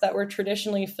spots that were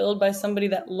traditionally filled by somebody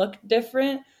that looked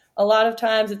different, a lot of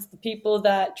times it's the people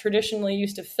that traditionally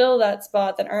used to fill that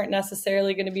spot that aren't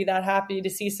necessarily going to be that happy to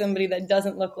see somebody that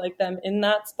doesn't look like them in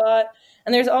that spot.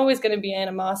 And there's always going to be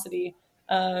animosity.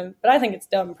 But I think it's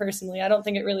dumb personally. I don't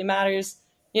think it really matters,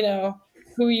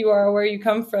 who you are or where you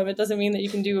come from. It doesn't mean that you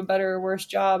can do a better or worse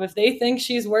job. If they think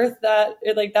she's worth that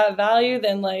value,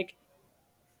 then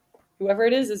whoever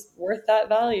it is worth that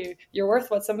value. You're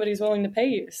worth what somebody's willing to pay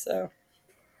you. So,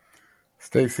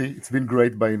 Stacey, it's been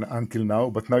great until now,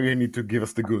 but now you need to give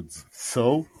us the goods.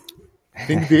 So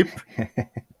think deep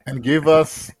and give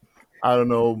us, I don't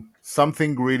know,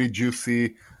 something really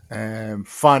juicy,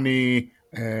 funny,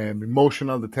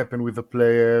 emotional that happened with a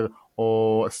player,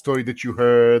 or a story that you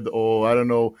heard, or I don't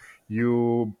know,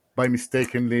 you by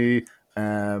mistakenly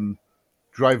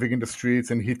driving in the streets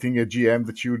and hitting a GM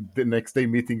that you the next day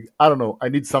meeting. I don't know. I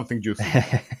need something juicy.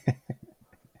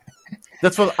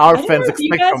 That's what our fans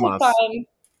expect from us.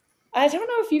 I don't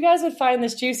know if you guys would find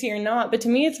this juicy or not, but to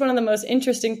me, it's one of the most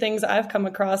interesting things I've come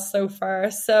across so far.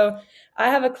 So I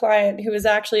have a client who was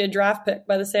actually a draft pick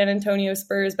by the San Antonio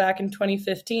Spurs back in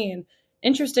 2015.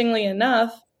 Interestingly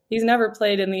enough, he's never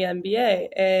played in the NBA.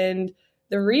 And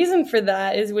the reason for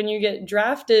that is when you get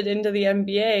drafted into the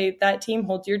NBA, that team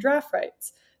holds your draft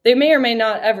rights. They may or may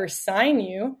not ever sign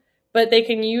you, but they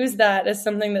can use that as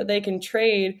something that they can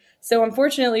trade. So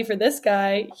unfortunately for this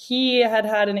guy, he had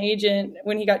an agent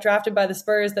when he got drafted by the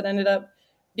Spurs that ended up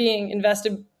being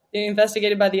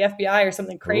investigated by the FBI or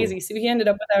something crazy. Ooh. So he ended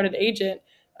up without an agent,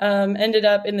 ended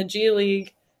up in the G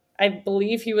League. I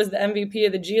believe he was the MVP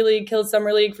of the G League, killed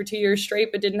Summer League for 2 years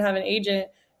straight, but didn't have an agent.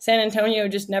 San Antonio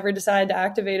just never decided to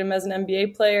activate him as an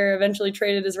NBA player, eventually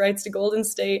traded his rights to Golden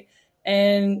State.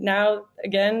 And now,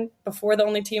 again, before the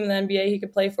only team in the NBA he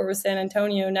could play for was San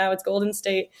Antonio. Now it's Golden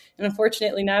State. And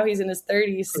unfortunately, now he's in his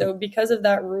 30s. So because of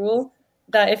that rule,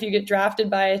 that if you get drafted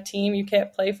by a team, you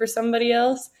can't play for somebody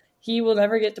else, he will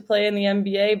never get to play in the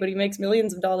NBA, but he makes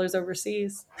millions of dollars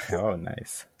overseas. Oh,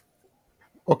 nice.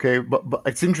 Okay, but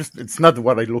it's interesting. It's not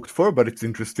what I looked for, but it's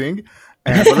interesting.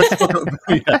 But let's talk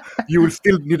about, you will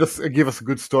still need us give us a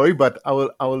good story, but I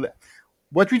will.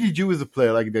 What would you do with a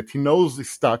player like that? He knows he's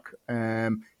stuck.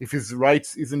 If his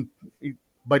rights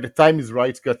by the time his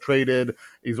rights got traded,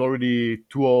 he's already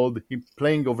too old. He's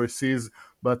playing overseas,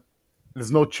 but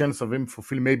there's no chance of him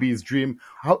fulfilling maybe his dream.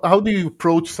 How do you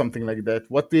approach something like that?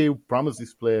 What do you promise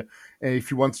this player if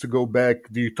he wants to go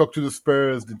back? Do you talk to the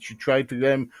Spurs? Did you try to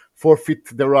then forfeit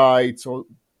the rights? Or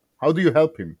how do you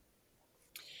help him?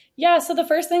 Yeah, so the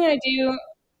first thing I do,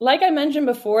 like I mentioned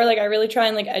before, I really try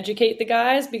and educate the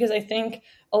guys, because I think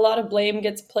a lot of blame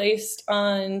gets placed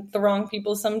on the wrong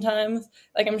people sometimes.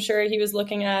 I'm sure he was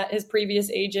looking at his previous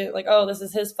agent, oh, this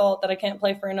is his fault that I can't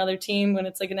play for another team, when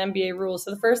it's an NBA rule. So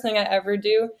the first thing I ever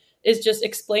do is just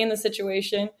explain the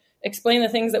situation, explain the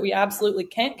things that we absolutely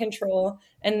can't control,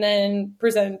 and then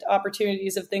present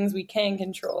opportunities of things we can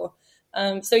control.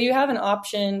 So you have an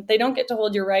option. They don't get to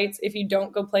hold your rights if you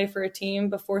don't go play for a team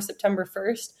before September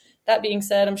 1st. That being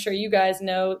said, I'm sure you guys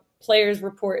know players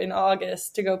report in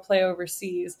August to go play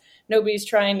overseas. Nobody's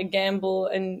trying to gamble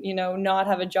and, not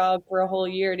have a job for a whole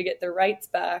year to get their rights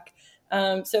back.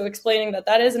 So explaining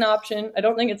that is an option. I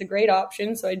don't think it's a great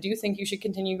option. So I do think you should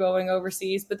continue going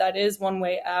overseas, but that is one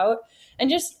way out. And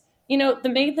just,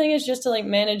 the main thing is just to like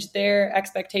manage their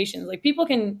expectations. Like people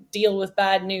can deal with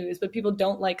bad news, but people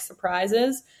don't like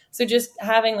surprises. So just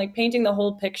having like painting the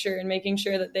whole picture and making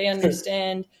sure that they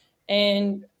understand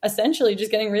and essentially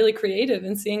just getting really creative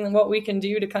and seeing what we can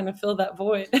do to kind of fill that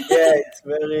void. Yeah, it's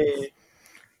very...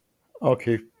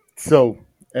 Okay, so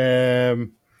I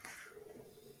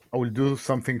will do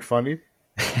something funny.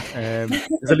 There's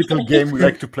a little game we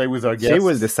like to play with our guests. She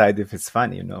will decide if it's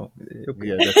fun, Yeah,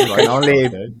 that's You right. can only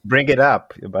Okay. bring it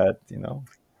up, but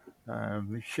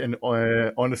And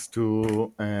honest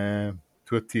to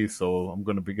a T, so I'm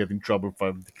going to be getting in trouble if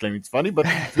I claim it's funny, but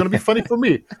it's going to be funny for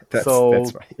me. That's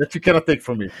right. That you cannot take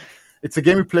from me. It's a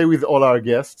game we play with all our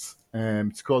guests.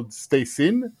 It's called Stacey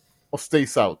in or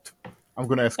Stacey out. I'm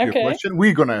going to ask you a question.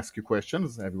 We're going to ask you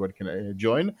questions. Everybody can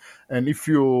join. And if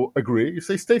you agree, you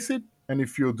say Stacey in. And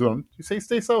if you don't, you say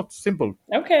Stacey out. Simple.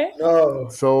 Okay. No.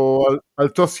 So I'll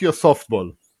toss you a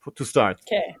softball to start.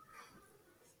 Okay.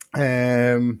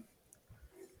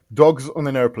 Dogs on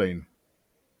an airplane.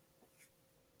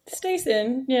 Stacey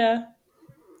in, yeah.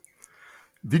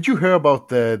 Did you hear about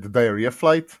the diarrhea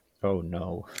flight? Oh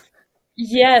no.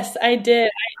 Yes, I did.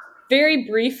 Very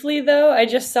briefly, though, I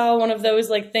just saw one of those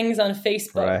like things on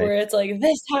Facebook where it's like,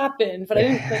 this happened, but I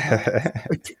didn't click on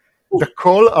it. The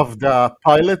call of the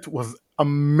pilot was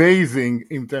amazing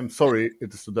in terms. Sorry,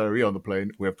 it is diarrhea on the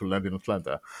plane. We have to land in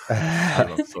Atlanta.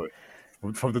 Sorry,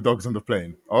 from the dogs on the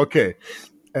plane. Okay,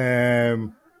 the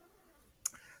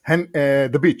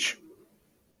beach.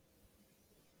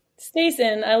 Stacey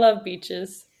in, I love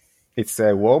beaches. It's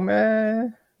warm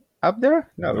up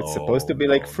there? No, it's supposed to be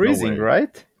like freezing,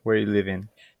 right? Where you live in?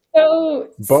 So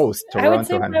Both Toronto I would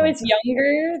say when I was and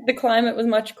younger, the climate was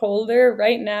much colder.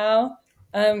 Right now,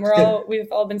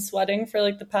 we've all been sweating for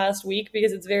like the past week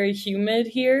because it's very humid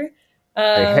here.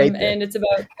 I hate that. And it's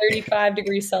about 35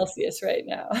 degrees Celsius right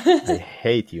now. I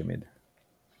hate humid.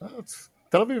 It's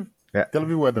Tel Aviv. Yeah. Tel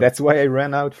Aviv weather. That's why I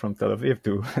ran out from Tel Aviv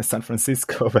to San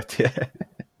Francisco, but yeah.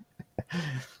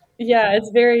 Yeah,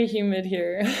 it's very humid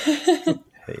here. Hate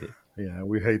it. Yeah,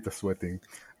 we hate the sweating.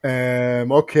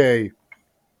 Okay.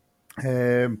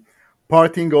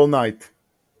 Partying all night.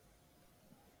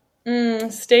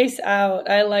 Stacey out.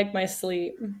 I like my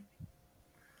sleep.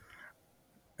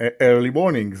 Early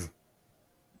mornings.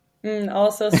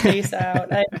 Also Stacey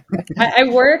out. I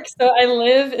work, so I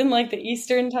live in like the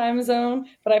Eastern time zone,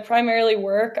 but I primarily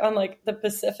work on like the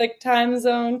Pacific time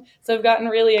zone. So I've gotten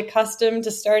really accustomed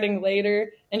to starting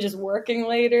later and just working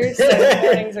later. So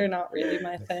mornings are not really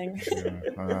my thing.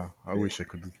 I wish I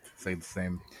could say the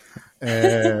same.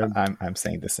 I'm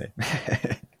saying the same.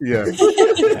 Yeah.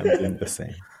 I'm doing the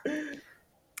same.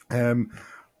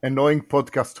 Annoying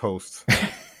podcast hosts.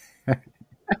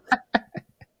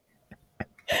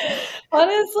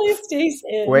 Honestly, Stacey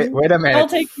in. Wait a minute. I'll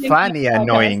take Funny,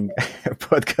 annoying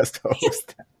podcast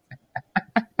host.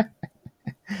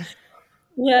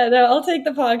 Yeah, no, I'll take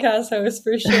the podcast host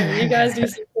for sure. You guys do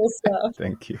some cool stuff.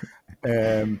 Thank you.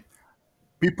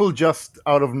 People just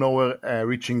out of nowhere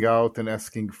reaching out and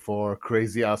asking for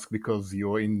crazy ask because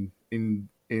you're in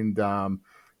the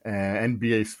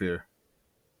NBA sphere.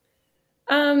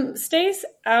 Stacey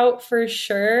out for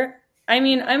sure. I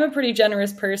mean, I'm a pretty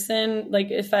generous person.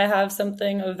 Like if I have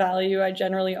something of value, I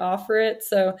generally offer it.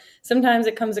 So sometimes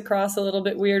it comes across a little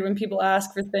bit weird when people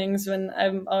ask for things when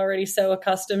I'm already so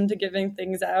accustomed to giving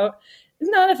things out.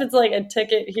 Not if it's like a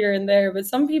ticket here and there, but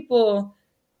some people,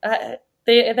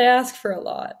 they ask for a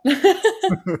lot.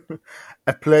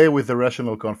 A player with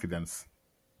irrational confidence.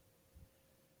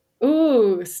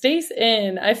 Ooh, Stacey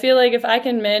in. I feel like if I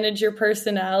can manage your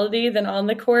personality, then on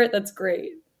the court, that's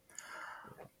great.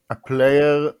 A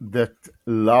player that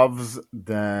loves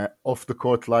the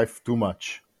off-the-court life too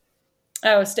much.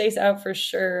 Oh, Stacey out for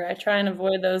sure. I try and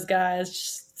avoid those guys.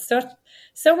 Just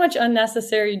so much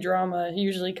unnecessary drama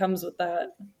usually comes with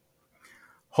that.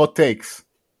 Hot takes.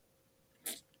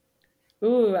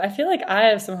 Ooh, I feel like I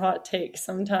have some hot takes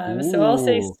sometimes, so I'll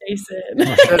say Stacey in.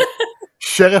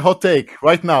 Share a hot take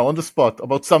right now on the spot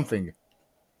about something.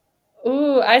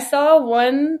 Ooh, I saw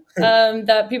one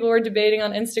that people were debating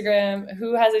on Instagram.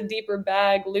 Who has a deeper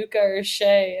bag, Luca or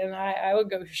Shea? And I would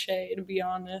go Shea, to be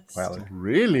honest. Well,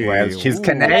 Really? well, she's Ooh.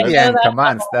 Canadian. Come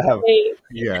on, Steph.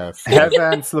 Yes. Have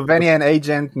a Slovenian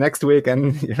agent next week,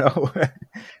 and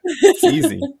it's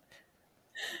easy.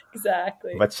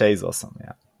 Exactly. But Shea is awesome.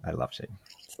 Yeah, I love Shea.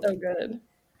 So good.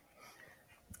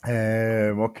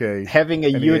 Okay. Having a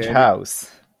huge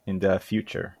house in the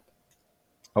future.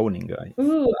 owning guy.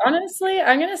 Ooh, honestly,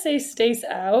 I'm gonna say Stace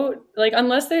out. Like,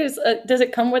 unless does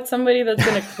it come with somebody that's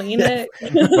gonna clean it?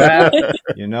 Well,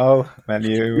 when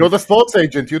You're the sports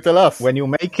agent. You tell us. when you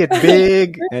make it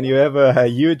big and you have a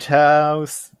huge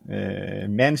house,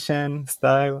 mansion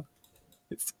style,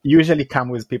 it's usually come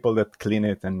with people that clean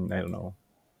it, and I don't know.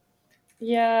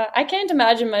 Yeah, I can't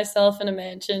imagine myself in a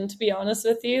mansion, to be honest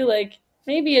with you. Like,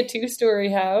 maybe a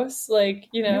 2-story house, like,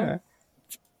 Yeah,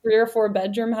 3 or 4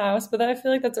 bedroom house, but I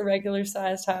feel like that's a regular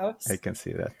sized house. I can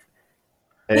see that.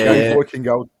 Guys working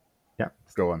out. Yeah.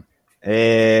 Go on.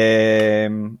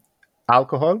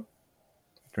 Alcohol,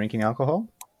 drinking alcohol.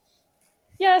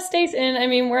 Yeah, stays in. I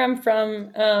mean, where I'm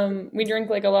from, we drink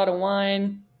like a lot of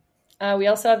wine. We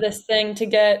also have this thing to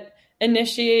get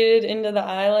initiated into the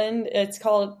island. It's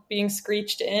called being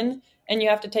screeched in, and you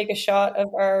have to take a shot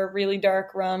of our really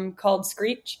dark rum called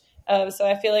Screech. So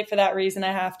I feel like for that reason,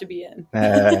 I have to be in.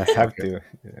 Have to.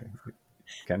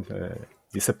 Can't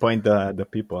disappoint the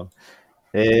people.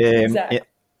 Exactly.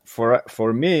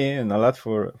 For me, and a lot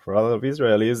for a lot of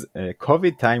Israelis,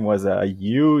 COVID time was a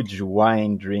huge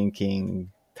wine drinking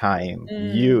time.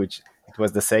 Huge. It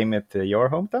was the same at your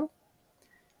hometown?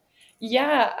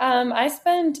 Yeah, I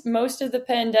spent most of the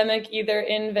pandemic either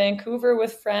in Vancouver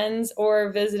with friends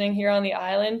or visiting here on the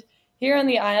island. Here on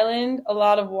the island, a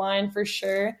lot of wine for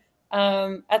sure.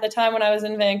 At the time when I was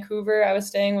in Vancouver, I was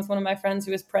staying with one of my friends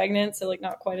who was pregnant, so like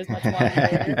not quite as much wine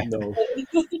there. No.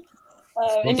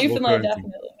 In Newfoundland,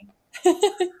 parenting.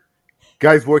 definitely.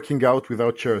 Guys working out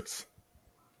without shirts.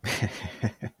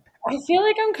 I feel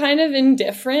like I'm kind of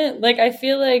indifferent. Like, I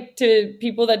feel like to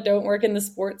people that don't work in the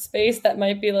sports space, that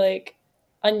might be like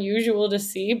unusual to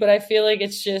see, but I feel like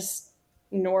it's just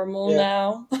normal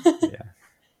now. Yeah.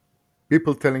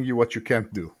 People telling you what you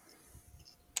can't do.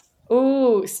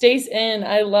 Ooh, stays in.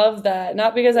 I love that.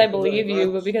 Not because I believe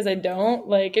you, but because I don't.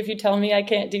 Like, if you tell me I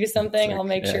can't do something, I'll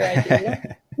make sure I do.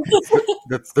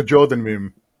 That's the Jordan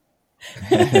meme.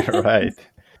 Right.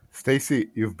 Stacey,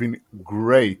 you've been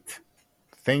great.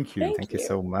 Thank you. Thank you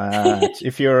so much.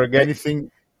 If you're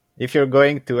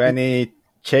going to any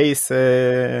Chase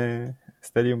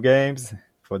Stadium games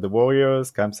for the Warriors,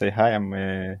 come say hi.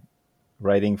 I'm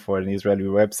writing for an Israeli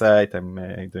website. I'm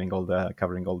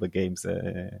covering all the games,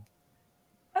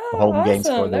 home games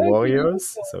for the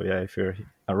Warriors. So yeah, if you're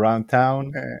around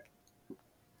town.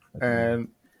 And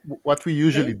what we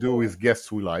usually do with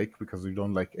guests we like, because we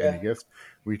don't like any guests,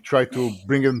 we try to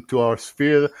bring them to our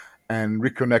sphere and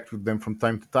reconnect with them from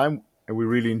time to time. And we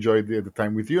really enjoyed the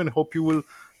time with you, and hope you will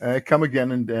come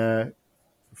again in the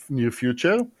near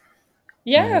future.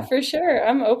 Yeah, for sure.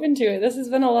 I'm open to it. This has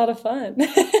been a lot of fun.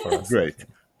 Great.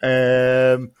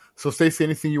 So, Stacey,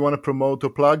 anything you want to promote or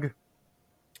plug?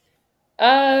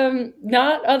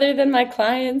 Not other than my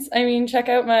clients. I mean, check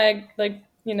out my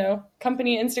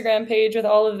company Instagram page with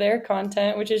all of their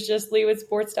content, which is just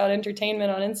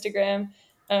leewodsports.entertainment on Instagram.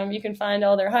 You can find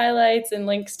all their highlights and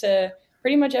links to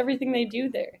pretty much everything they do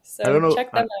there. So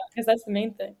check them out, because that's the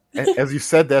main thing. As you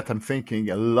said that, I'm thinking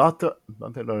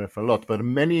but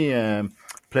many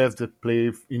players that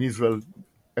play in Israel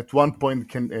at one point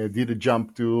did a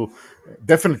jump to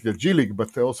definitely the G League,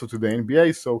 but also to the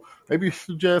NBA. So maybe you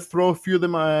should just throw a few of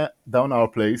them down our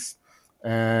place.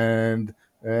 And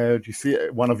you see,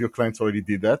 one of your clients already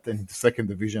did that, and in the second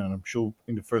division, and I'm sure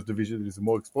in the first division there is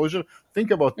more exposure.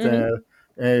 Think about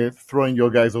throwing your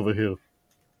guys over here.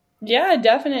 Yeah,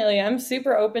 definitely. I'm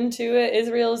super open to it.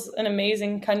 Israel's an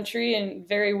amazing country and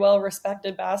very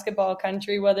well-respected basketball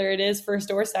country, whether it is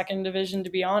first or second division, to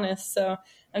be honest. So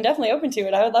I'm definitely open to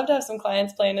it. I would love to have some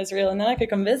clients play in Israel, and then I could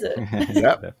come visit.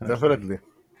 Yeah, definitely.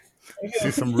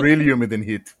 See some real humid and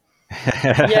heat.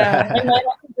 Yeah, I might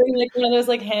have to bring like one of those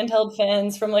like handheld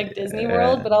fans from like Disney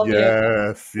World, but I'll be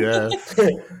yes,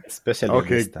 especially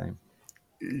this time.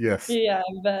 Yes. Yeah,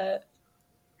 I bet.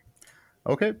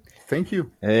 Okay, thank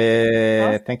you.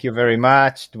 Awesome. Thank you very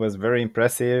much. It was very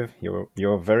impressive.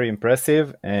 You're very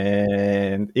impressive.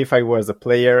 And if I was a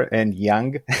player and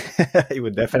young, I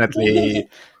would definitely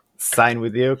sign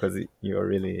with you, because you're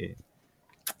really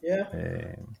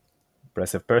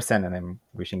impressive person, and I'm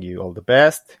wishing you all the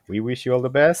best. We wish you all the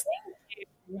best. Thank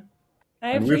you.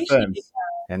 I appreciate it.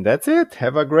 And that's it.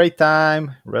 Have a great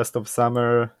time, rest of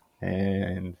summer,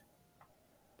 and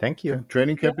thank you.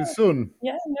 Training camp is soon.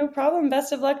 Yeah, no problem.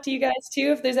 Best of luck to you guys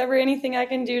too. If there's ever anything I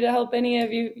can do to help any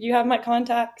of you, you have my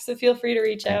contact, so feel free to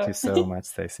reach out. Thank you so much,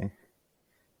 Stacey.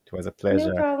 It was a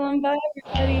pleasure. No problem. Bye,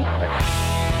 everybody.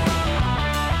 Bye.